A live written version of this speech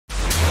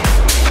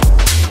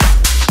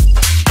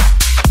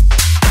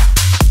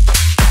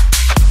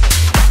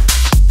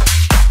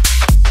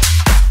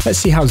let's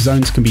see how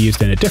zones can be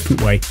used in a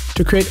different way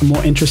to create a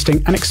more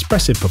interesting and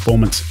expressive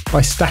performance by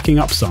stacking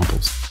up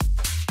samples.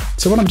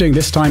 So what I'm doing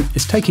this time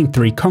is taking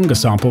 3 conga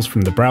samples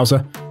from the browser,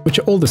 which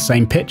are all the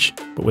same pitch,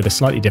 but with a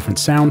slightly different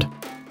sound.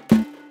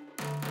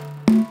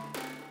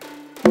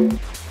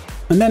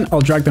 And then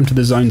I'll drag them to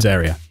the zones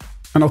area,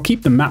 and I'll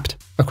keep them mapped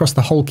across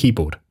the whole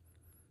keyboard,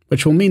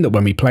 which will mean that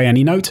when we play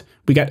any note,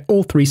 we get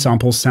all 3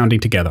 samples sounding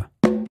together.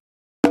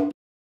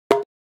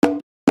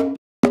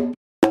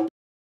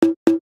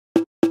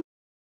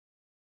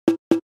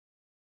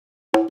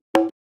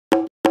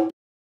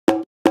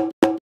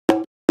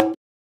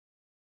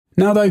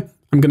 Now though,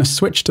 I'm going to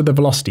switch to the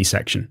velocity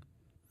section.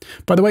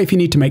 By the way, if you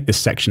need to make this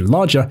section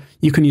larger,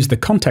 you can use the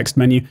context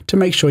menu to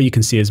make sure you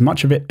can see as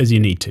much of it as you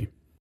need to.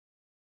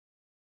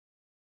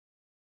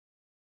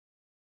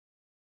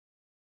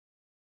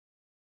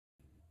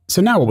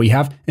 So now what we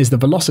have is the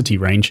velocity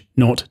range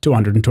 0 to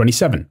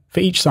 127 for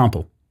each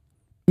sample,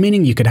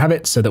 meaning you could have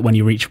it so that when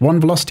you reach one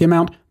velocity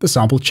amount, the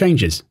sample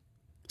changes.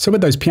 So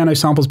with those piano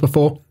samples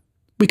before,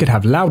 we could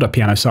have louder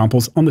piano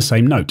samples on the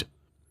same note,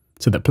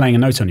 so that playing a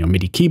note on your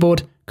MIDI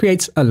keyboard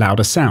creates a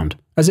louder sound,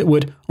 as it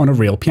would on a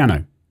real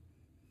piano.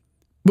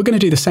 We're going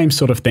to do the same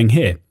sort of thing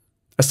here,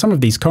 as some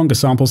of these conga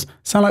samples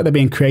sound like they're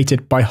being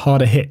created by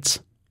harder hits.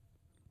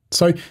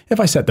 So if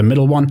I set the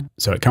middle one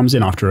so it comes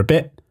in after a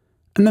bit,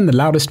 and then the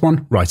loudest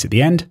one right at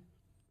the end,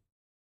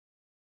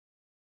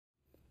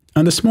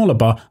 and the smaller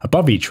bar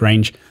above each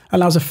range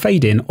allows a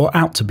fade in or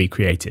out to be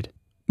created,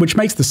 which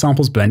makes the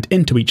samples blend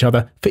into each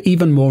other for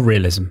even more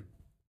realism.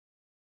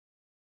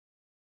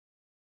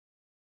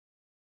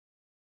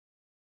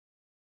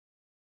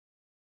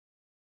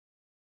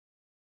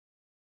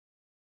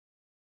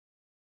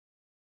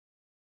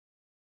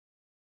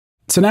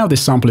 So now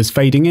this sample is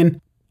fading in,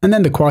 and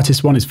then the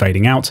quietest one is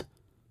fading out,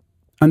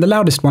 and the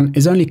loudest one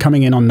is only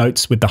coming in on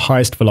notes with the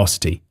highest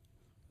velocity.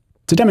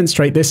 To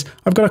demonstrate this,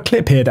 I've got a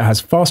clip here that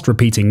has fast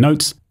repeating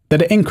notes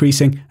that are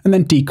increasing and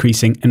then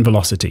decreasing in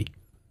velocity.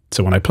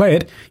 So when I play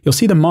it, you'll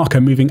see the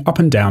marker moving up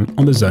and down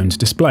on the zones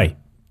display,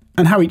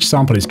 and how each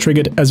sample is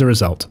triggered as a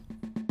result.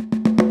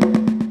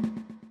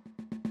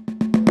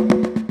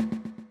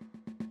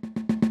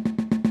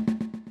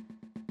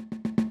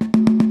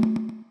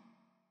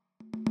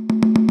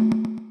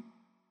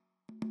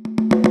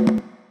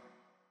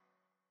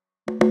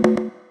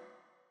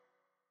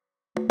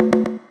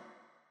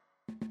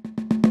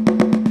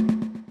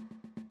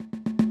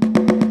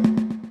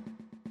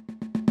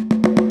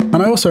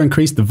 And I also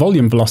increased the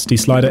volume velocity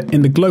slider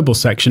in the global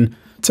section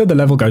so the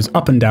level goes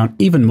up and down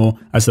even more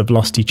as the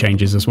velocity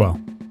changes as well.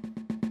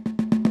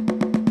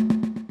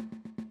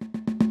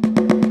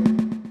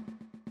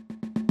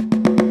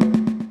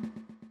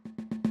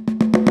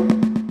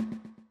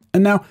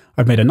 And now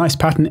I've made a nice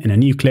pattern in a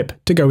new clip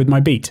to go with my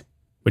beat,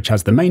 which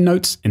has the main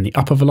notes in the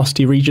upper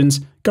velocity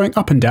regions going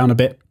up and down a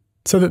bit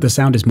so that the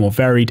sound is more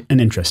varied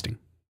and interesting.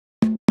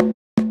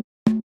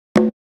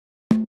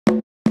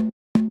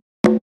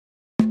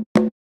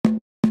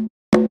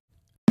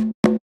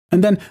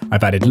 And then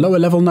I've added lower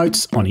level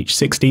notes on each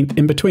 16th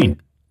in between,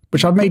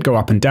 which I've made go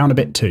up and down a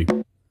bit too.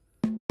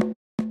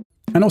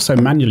 And also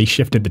manually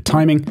shifted the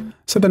timing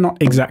so they're not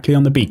exactly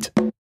on the beat.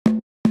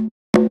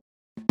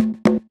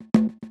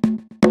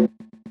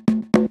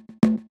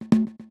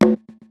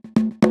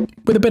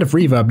 With a bit of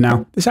reverb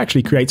now, this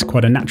actually creates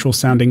quite a natural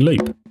sounding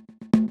loop.